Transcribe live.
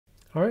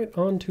All right,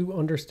 on to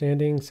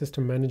understanding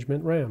system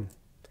management RAM.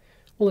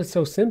 Well, it's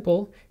so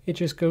simple, it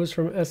just goes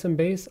from SM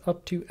base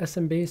up to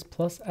SM base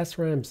plus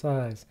SRAM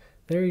size.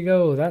 There you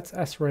go, that's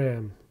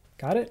SRAM.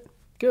 Got it?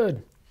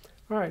 Good.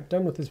 All right,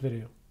 done with this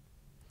video.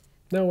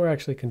 Now we're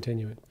actually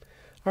continuing.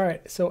 All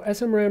right, so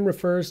SMRAM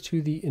refers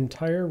to the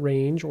entire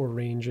range or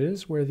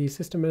ranges where the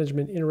system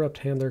management interrupt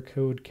handler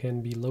code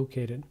can be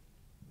located.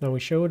 Now we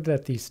showed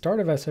that the start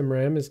of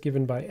SMRAM is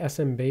given by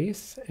SM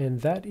base, and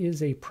that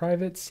is a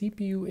private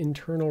CPU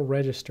internal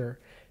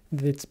register.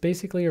 It's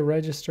basically a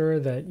register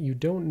that you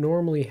don't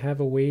normally have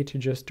a way to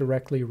just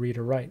directly read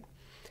or write.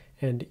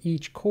 And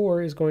each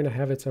core is going to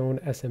have its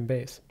own SM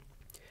base.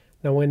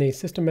 Now when a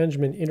system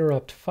management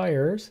interrupt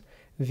fires,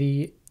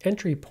 the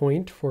entry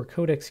point for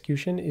code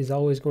execution is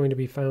always going to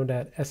be found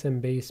at SM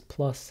base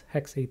plus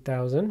hex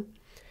 8000.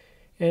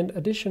 And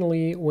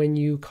additionally, when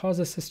you cause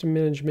a system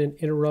management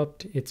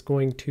interrupt, it's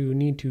going to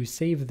need to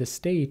save the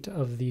state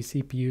of the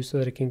CPU so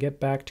that it can get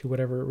back to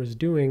whatever it was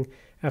doing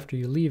after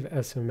you leave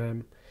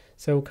SMM.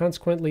 So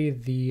consequently,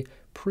 the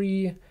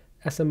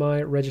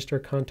pre-SMI register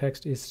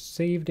context is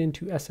saved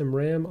into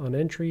SMRAM on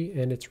entry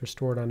and it's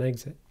restored on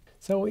exit.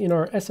 So in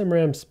our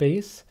SMRAM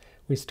space,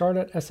 we start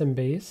at SM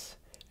base,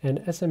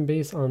 and SM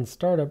base on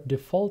startup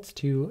defaults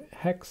to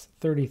hex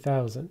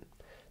 30,000.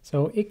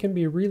 So it can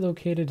be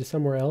relocated to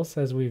somewhere else,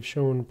 as we've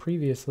shown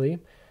previously,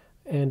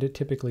 and it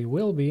typically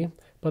will be,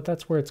 but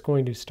that's where it's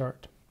going to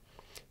start.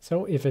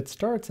 So if it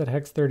starts at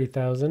hex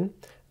 30,000,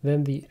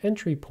 then the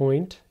entry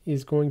point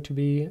is going to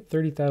be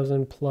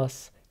 30,000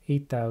 plus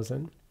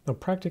 8,000. Now,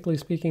 practically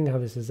speaking, how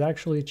this is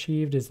actually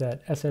achieved is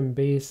that SM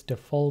base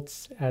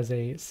defaults as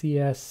a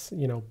CS,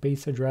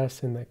 base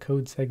address in the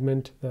code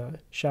segment, the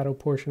shadow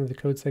portion of the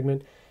code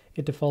segment.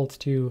 It defaults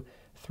to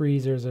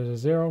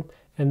 3000,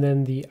 and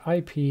then the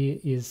IP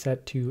is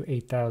set to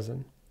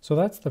 8000. So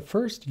that's the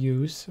first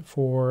use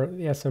for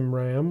the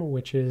SMRAM,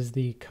 which is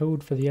the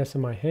code for the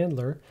SMI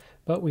handler.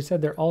 But we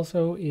said there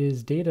also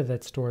is data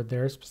that's stored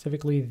there,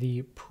 specifically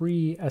the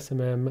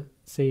pre-SMM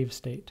save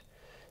state.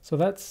 So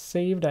that's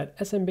saved at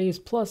SM base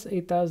plus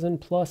 8000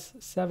 plus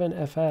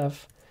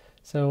 7FF.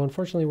 So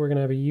unfortunately, we're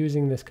going to be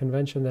using this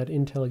convention that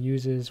Intel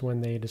uses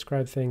when they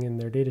describe things in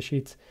their data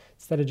sheets.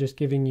 Instead of just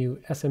giving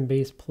you SM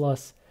base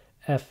plus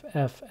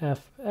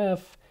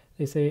FFFF,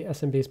 they say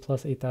SM base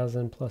plus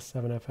 8000 plus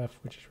 7FF,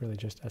 which is really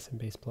just SM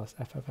base plus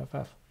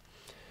FFFF.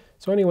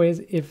 So anyways,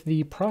 if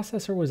the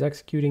processor was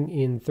executing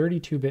in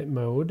 32-bit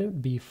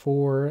mode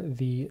before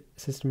the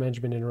system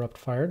management interrupt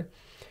fired,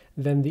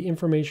 then the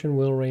information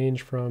will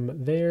range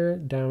from there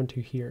down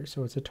to here.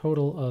 So it's a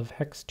total of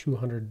hex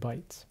 200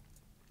 bytes.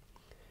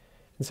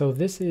 And so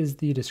this is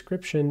the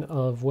description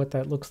of what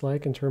that looks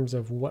like in terms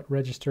of what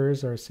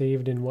registers are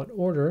saved in what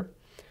order.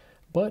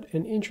 But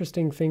an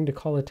interesting thing to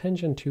call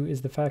attention to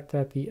is the fact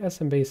that the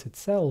SM base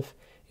itself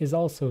is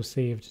also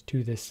saved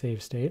to this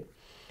save state,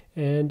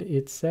 and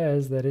it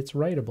says that it's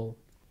writable.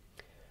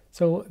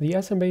 So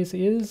the SM base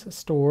is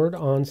stored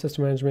on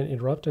system management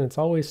interrupt, and it's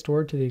always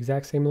stored to the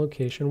exact same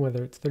location,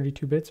 whether it's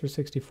 32 bits or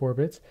 64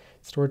 bits,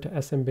 stored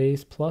to SM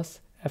base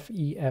plus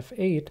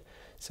FEF8.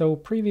 So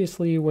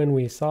previously, when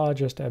we saw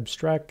just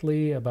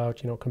abstractly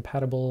about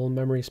compatible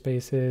memory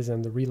spaces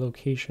and the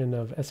relocation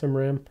of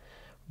SMRAM,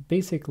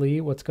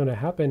 basically what's going to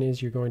happen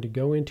is you're going to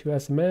go into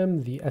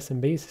SMM, the SM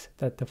base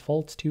that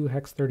defaults to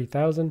hex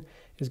 30,000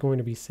 is going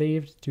to be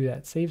saved to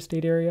that save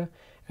state area,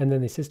 and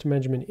then the system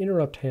management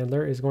interrupt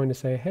handler is going to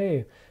say, hey,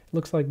 it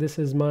looks like this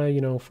is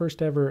my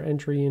first ever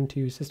entry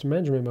into system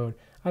management mode.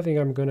 I think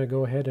I'm going to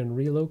go ahead and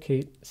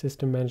relocate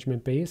system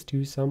management base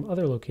to some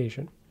other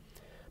location.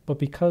 But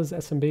because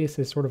SM base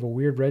is sort of a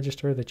weird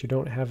register that you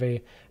don't have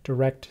a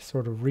direct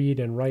sort of read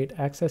and write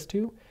access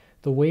to,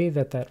 the way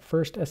that that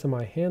first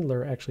SMI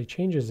handler actually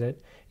changes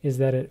it is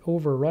that it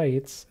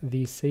overwrites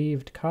the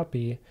saved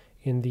copy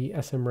in the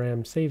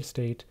SMRAM save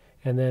state,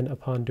 and then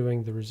upon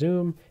doing the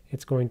resume,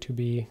 it's going to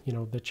be,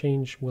 the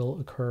change will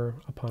occur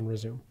upon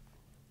resume,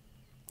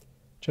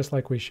 just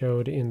like we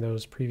showed in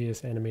those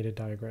previous animated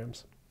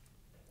diagrams.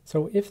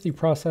 So if the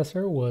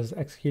processor was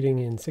executing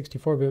in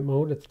 64-bit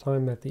mode at the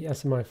time that the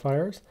SMI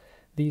fires,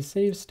 the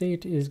save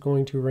state is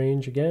going to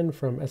range again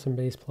from SM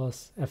base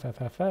plus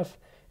FFFF,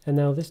 and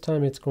now this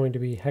time it's going to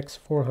be hex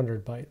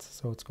 400 bytes.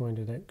 So it's going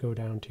to go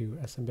down to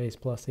SM base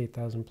plus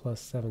 8000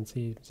 plus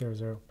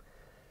 7C00.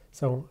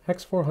 So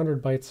hex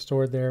 400 bytes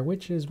stored there,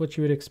 which is what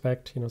you would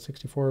expect.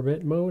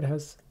 64-bit mode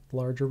has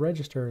larger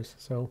registers,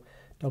 so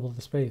double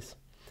the space.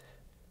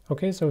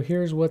 Okay, so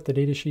here's what the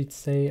datasheets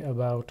say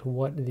about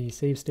what the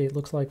save state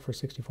looks like for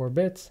 64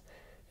 bits.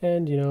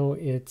 And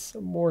it's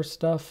more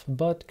stuff,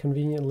 but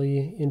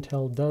conveniently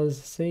Intel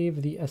does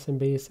save the SM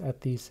base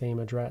at the same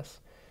address.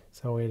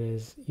 So it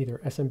is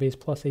either SM base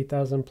plus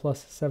 8000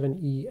 plus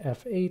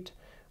 7EF8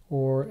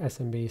 or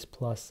SM base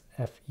plus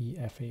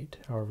FEF8,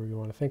 however you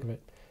want to think of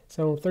it.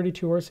 So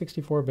 32 or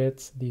 64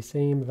 bits, the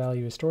same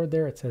value is stored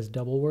there. It says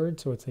double word,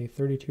 so it's a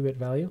 32-bit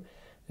value.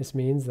 This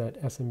means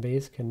that SM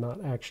base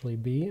cannot actually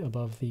be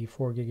above the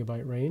 4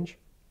 GB range,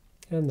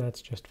 and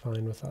that's just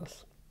fine with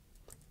us.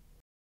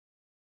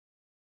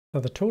 Now,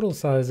 the total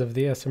size of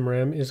the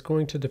SMRAM is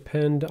going to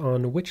depend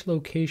on which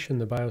location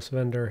the BIOS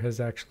vendor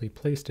has actually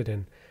placed it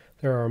in.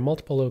 There are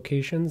multiple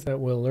locations that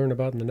we'll learn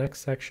about in the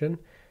next section,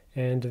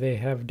 and they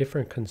have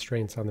different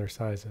constraints on their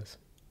sizes.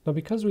 Now,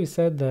 because we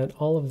said that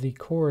all of the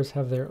cores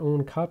have their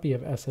own copy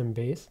of SM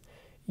base,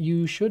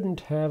 you shouldn't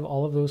have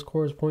all of those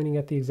cores pointing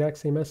at the exact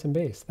same SM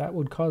base. That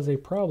would cause a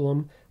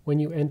problem when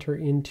you enter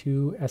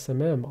into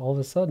SMM. All of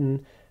a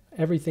sudden,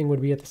 everything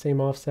would be at the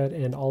same offset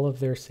and all of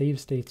their save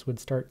states would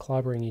start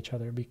clobbering each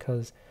other,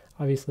 because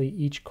obviously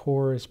each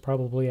core is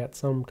probably at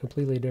some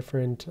completely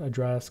different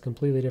address,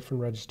 completely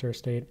different register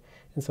state,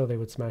 and so they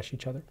would smash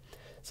each other.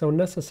 So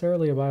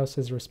necessarily a BIOS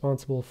is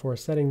responsible for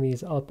setting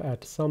these up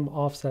at some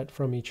offset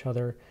from each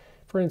other.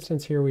 For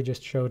instance, here we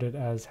just showed it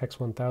as hex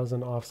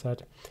 1000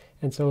 offset,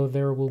 and so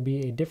there will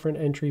be a different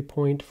entry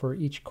point for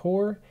each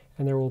core,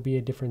 and there will be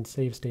a different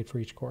save state for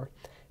each core.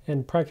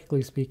 And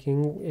practically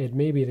speaking, it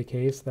may be the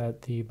case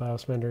that the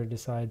BIOS vendor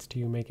decides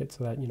to make it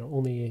so that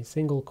only a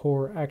single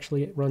core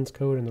actually runs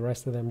code and the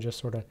rest of them just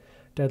sort of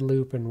dead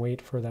loop and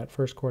wait for that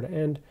first core to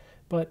end,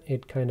 but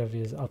it kind of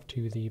is up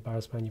to the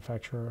BIOS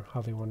manufacturer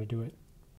how they want to do it.